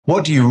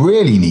What do you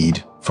really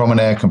need from an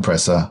air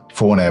compressor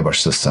for an airbrush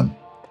system?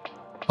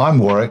 I'm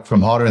Warwick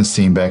from Harder &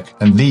 Steenbeck,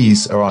 and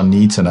these are our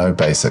need-to-know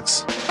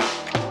basics.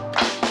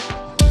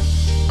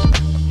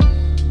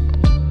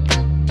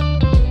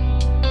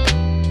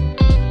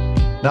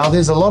 Now,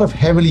 there's a lot of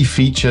heavily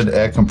featured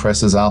air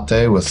compressors out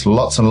there with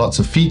lots and lots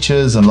of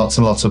features and lots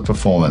of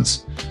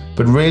performance.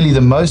 But really the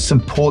most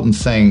important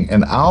thing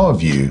in our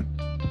view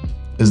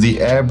is the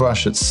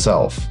airbrush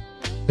itself.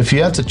 If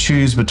you had to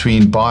choose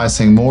between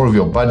biasing more of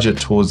your budget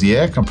towards the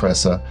air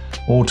compressor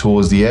or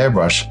towards the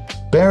airbrush,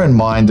 bear in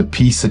mind the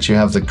piece that you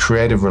have the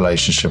creative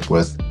relationship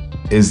with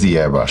is the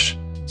airbrush.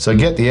 So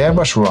get the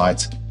airbrush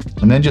right,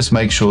 and then just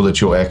make sure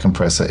that your air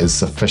compressor is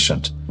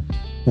sufficient.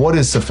 What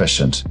is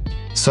sufficient?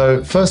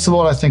 So first of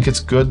all, I think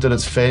it's good that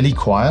it's fairly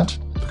quiet,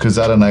 because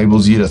that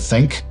enables you to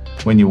think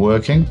when you're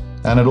working.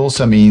 And it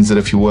also means that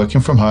if you're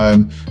working from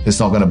home, it's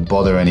not going to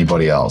bother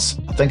anybody else.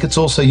 I think it's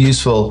also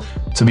useful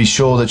to be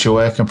sure that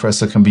your air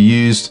compressor can be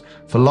used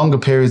for longer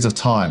periods of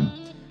time.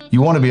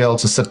 You want to be able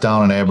to sit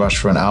down and airbrush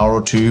for an hour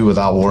or two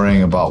without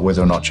worrying about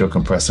whether or not your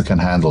compressor can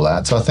handle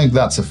that. So I think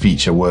that's a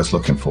feature worth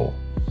looking for.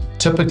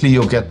 Typically,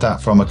 you'll get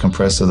that from a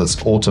compressor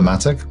that's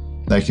automatic.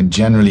 They can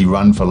generally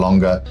run for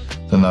longer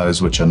than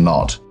those which are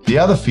not. The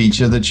other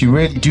feature that you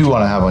really do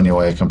want to have on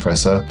your air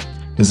compressor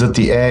is that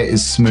the air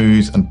is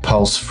smooth and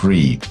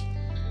pulse-free.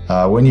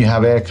 When you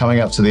have air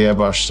coming up to the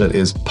airbrush that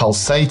is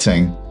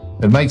pulsating,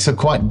 it makes it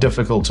quite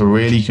difficult to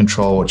really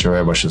control what your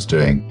airbrush is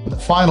doing. The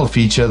final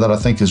feature that I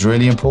think is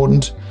really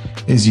important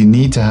is you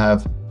need to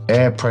have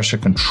air pressure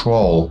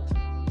control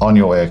on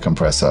your air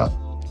compressor.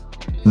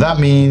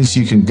 That means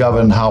you can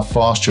govern how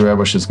fast your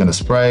airbrush is going to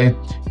spray.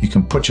 You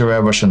can put your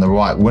airbrush in the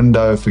right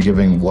window for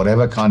giving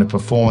whatever kind of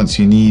performance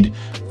you need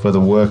for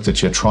the work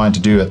that you're trying to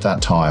do at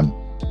that time.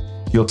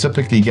 You'll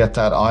typically get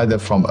that either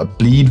from a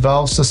bleed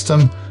valve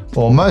system,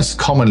 or most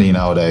commonly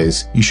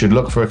nowadays, you should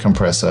look for a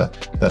compressor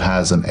that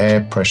has an air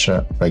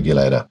pressure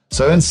regulator.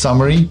 So in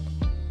summary,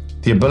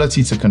 the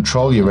ability to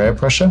control your air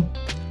pressure,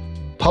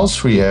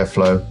 pulse-free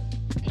airflow,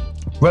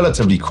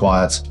 relatively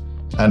quiet,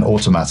 and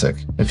automatic.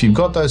 If you've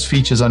got those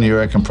features on your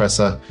air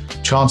compressor,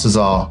 chances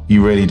are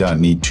you really don't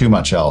need too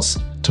much else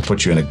to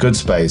put you in a good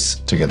space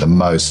to get the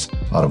most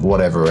out of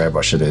whatever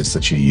airbrush it is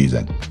that you're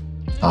using.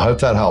 I hope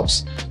that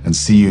helps, and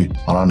see you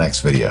on our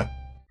next video.